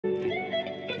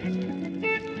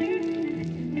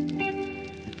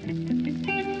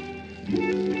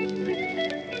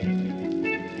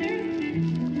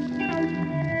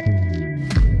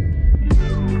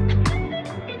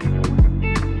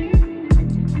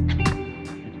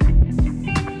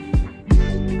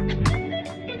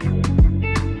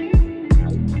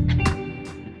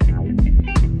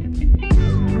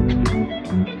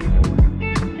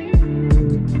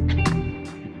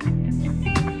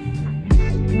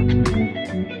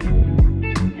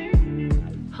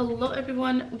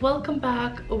everyone, welcome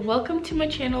back, welcome to my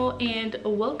channel, and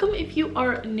welcome if you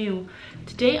are new.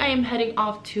 Today I am heading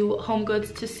off to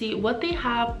HomeGoods to see what they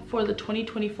have for the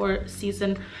 2024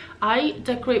 season. I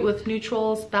decorate with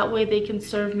neutrals, that way they can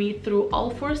serve me through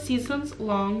all 4 seasons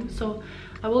long, so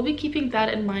I will be keeping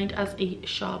that in mind as a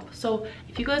shop. So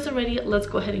if you guys are ready, let's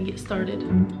go ahead and get started.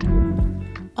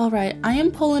 Alright, I am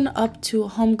pulling up to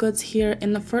HomeGoods here,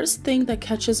 and the first thing that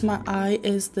catches my eye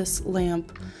is this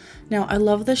lamp. Now, I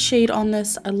love the shade on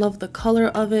this. I love the color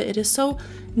of it. It is so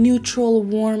neutral,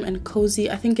 warm, and cozy.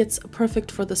 I think it's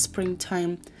perfect for the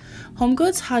springtime.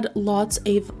 HomeGoods had lots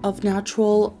of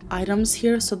natural items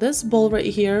here. So this bowl right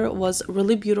here was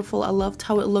really beautiful. I loved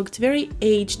how it looked, very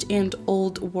aged and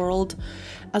old world,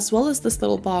 as well as this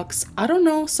little box. I don't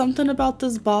know, something about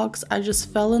this box. I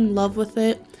just fell in love with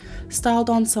it. Styled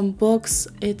on some books.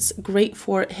 It's great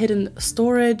for hidden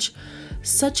storage.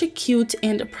 Such a cute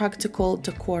and practical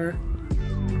decor.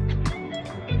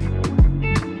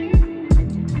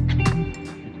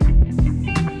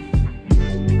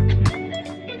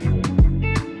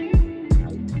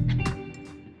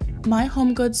 My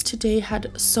HomeGoods today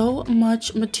had so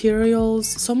much materials,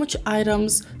 so much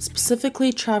items,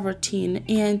 specifically travertine,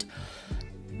 and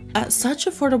at such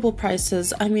affordable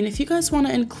prices. I mean, if you guys want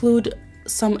to include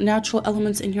some natural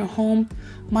elements in your home,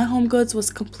 my HomeGoods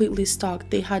was completely stocked.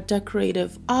 They had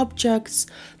decorative objects,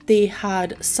 they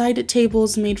had side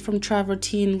tables made from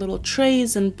travertine, little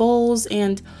trays and bowls,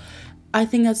 and I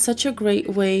think that's such a great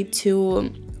way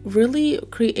to really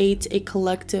create a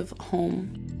collective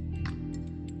home.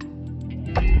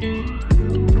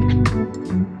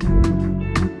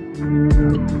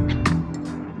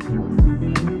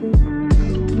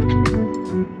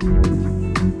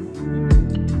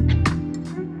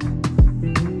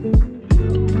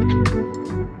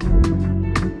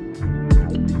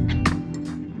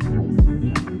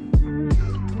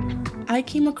 I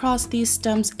came across these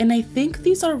stems and I think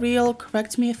these are real,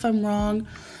 correct me if I'm wrong,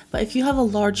 but if you have a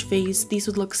large vase, these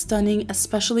would look stunning,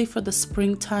 especially for the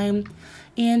springtime.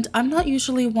 And I'm not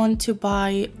usually one to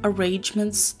buy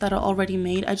arrangements that are already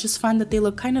made. I just find that they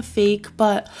look kind of fake,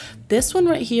 but this one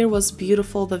right here was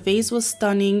beautiful. The vase was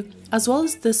stunning, as well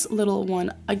as this little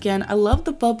one. Again, I love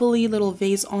the bubbly little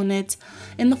vase on it,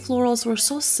 and the florals were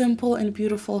so simple and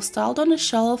beautiful, styled on a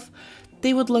shelf.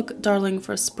 They would look darling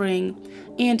for spring.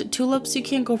 And tulips, you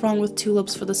can't go wrong with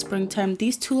tulips for the springtime.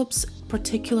 These tulips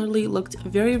particularly looked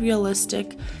very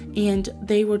realistic and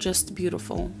they were just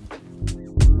beautiful.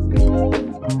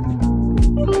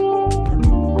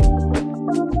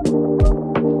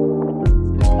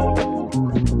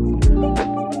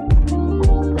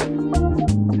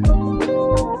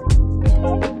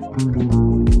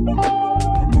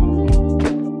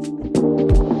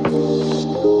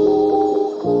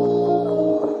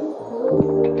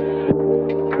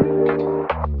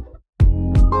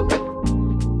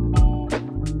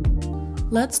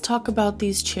 Let's talk about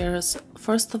these chairs.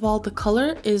 First of all, the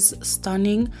color is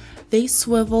stunning. They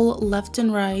swivel left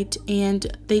and right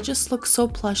and they just look so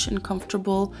plush and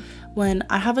comfortable. When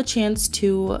I have a chance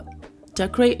to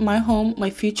decorate my home, my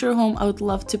future home, I would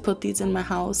love to put these in my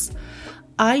house.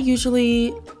 I usually,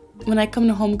 when I come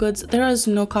to HomeGoods, there is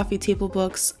no coffee table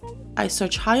books. I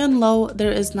search high and low,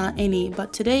 there is not any,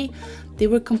 but today they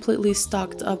were completely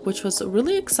stocked up, which was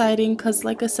really exciting because,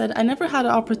 like I said, I never had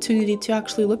an opportunity to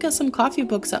actually look at some coffee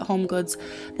books at HomeGoods.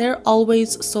 They're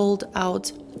always sold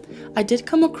out. I did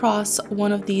come across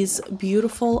one of these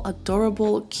beautiful,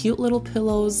 adorable, cute little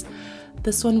pillows.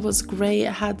 This one was gray.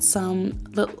 It had some,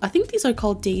 I think these are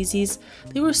called daisies.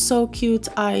 They were so cute.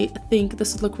 I think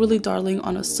this would look really darling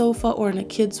on a sofa or in a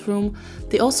kid's room.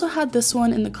 They also had this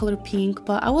one in the color pink,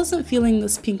 but I wasn't feeling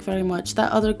this pink very much.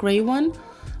 That other gray one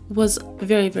was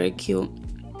very, very cute.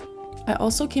 I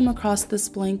also came across this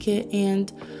blanket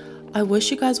and I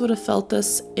wish you guys would have felt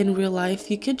this in real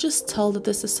life. You could just tell that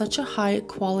this is such a high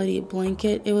quality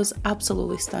blanket. It was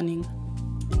absolutely stunning.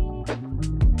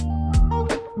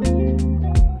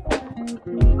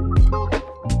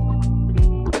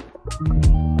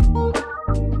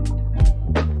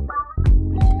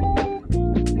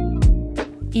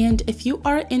 And if you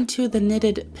are into the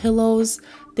knitted pillows,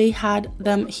 they had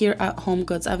them here at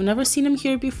HomeGoods. I've never seen them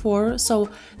here before, so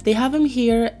they have them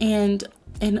here and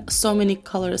in so many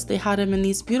colors. They had them in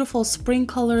these beautiful spring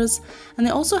colors, and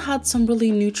they also had some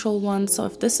really neutral ones. So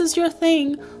if this is your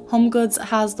thing, HomeGoods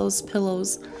has those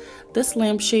pillows. This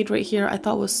lampshade right here I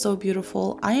thought was so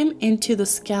beautiful. I am into the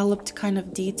scalloped kind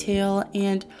of detail,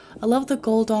 and I love the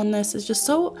gold on this. It's just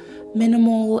so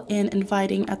minimal and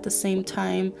inviting at the same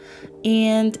time.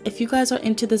 And if you guys are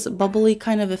into this bubbly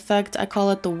kind of effect, I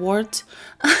call it the wart.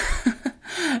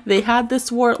 They had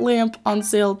this wart lamp on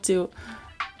sale too.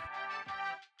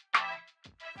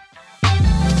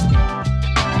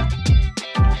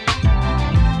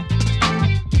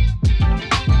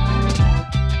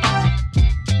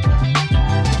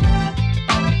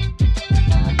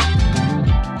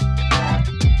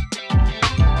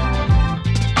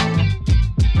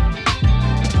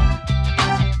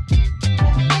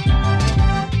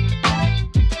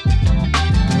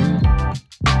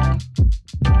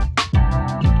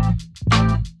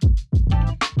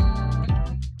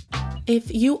 If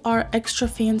you are extra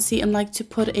fancy and like to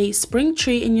put a spring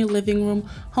tree in your living room,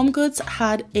 HomeGoods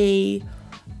had a,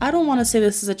 I don't want to say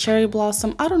this is a cherry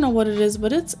blossom, I don't know what it is,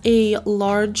 but it's a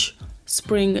large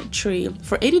spring tree.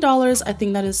 For $80, I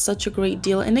think that is such a great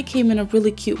deal, and it came in a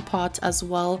really cute pot as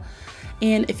well.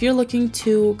 And if you're looking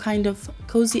to kind of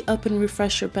cozy up and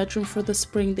refresh your bedroom for the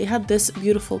spring, they had this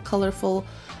beautiful, colorful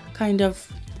kind of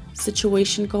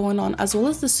situation going on, as well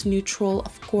as this neutral.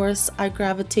 Of course, I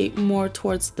gravitate more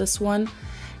towards this one.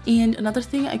 And another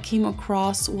thing I came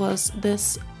across was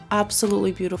this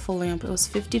absolutely beautiful lamp. It was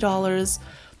 $50.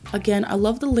 Again, I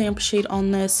love the lampshade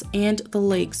on this and the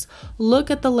legs.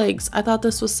 Look at the legs. I thought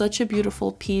this was such a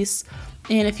beautiful piece.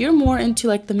 And if you're more into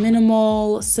like the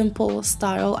minimal, simple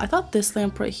style, I thought this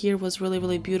lamp right here was really,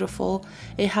 really beautiful.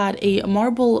 It had a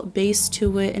marble base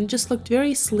to it and just looked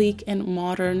very sleek and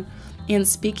modern. And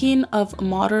speaking of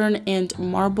modern and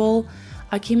marble,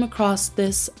 I came across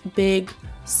this big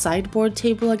sideboard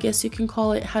table, I guess you can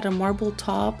call it. It had a marble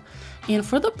top, and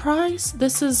for the price,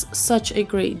 this is such a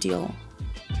great deal.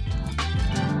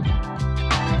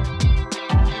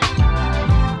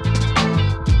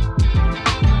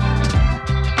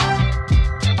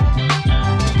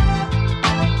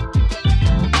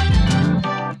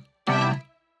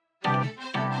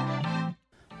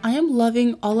 I am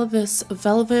loving all of this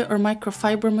velvet or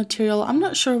microfiber material. I'm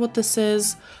not sure what this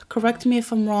is. Correct me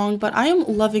if I'm wrong, but I am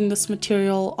loving this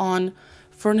material on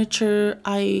furniture.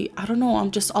 I don't know,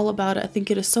 I'm just all about it. I think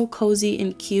it is so cozy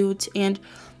and cute, and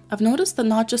I've noticed that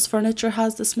not just furniture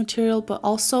has this material, but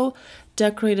also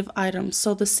decorative items.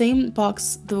 So the same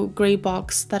box, the gray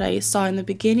box that I saw in the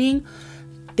beginning,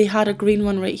 they had a green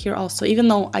one right here also, even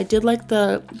though I did like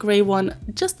the gray one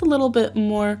just a little bit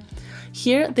more.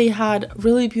 Here they had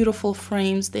really beautiful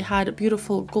frames. They had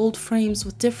beautiful gold frames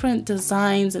with different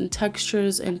designs and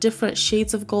textures and different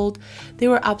shades of gold. They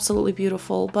were absolutely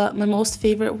beautiful, but my most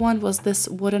favorite one was this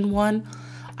wooden one.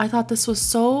 I thought this was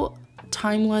so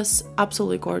timeless,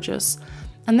 absolutely gorgeous.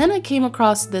 And then I came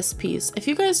across this piece. If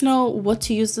you guys know what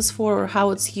to use this for or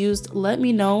how it's used, let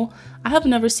me know. I have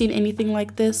never seen anything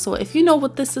like this, so if you know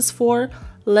what this is for,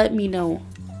 let me know.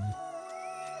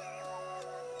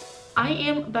 I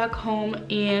am back home,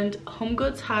 and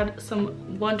HomeGoods had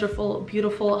some wonderful,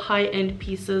 beautiful, high-end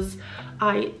pieces.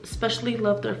 I especially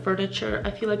love their furniture.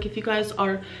 I feel like if you guys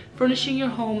are furnishing your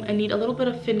home and need a little bit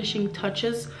of finishing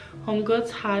touches, HomeGoods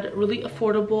had really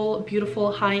affordable,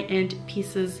 beautiful, high-end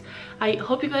pieces. I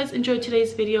hope you guys enjoyed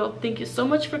today's video. Thank you so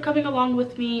much for coming along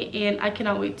with me, and I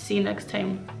cannot wait to see you next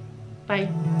time. Bye.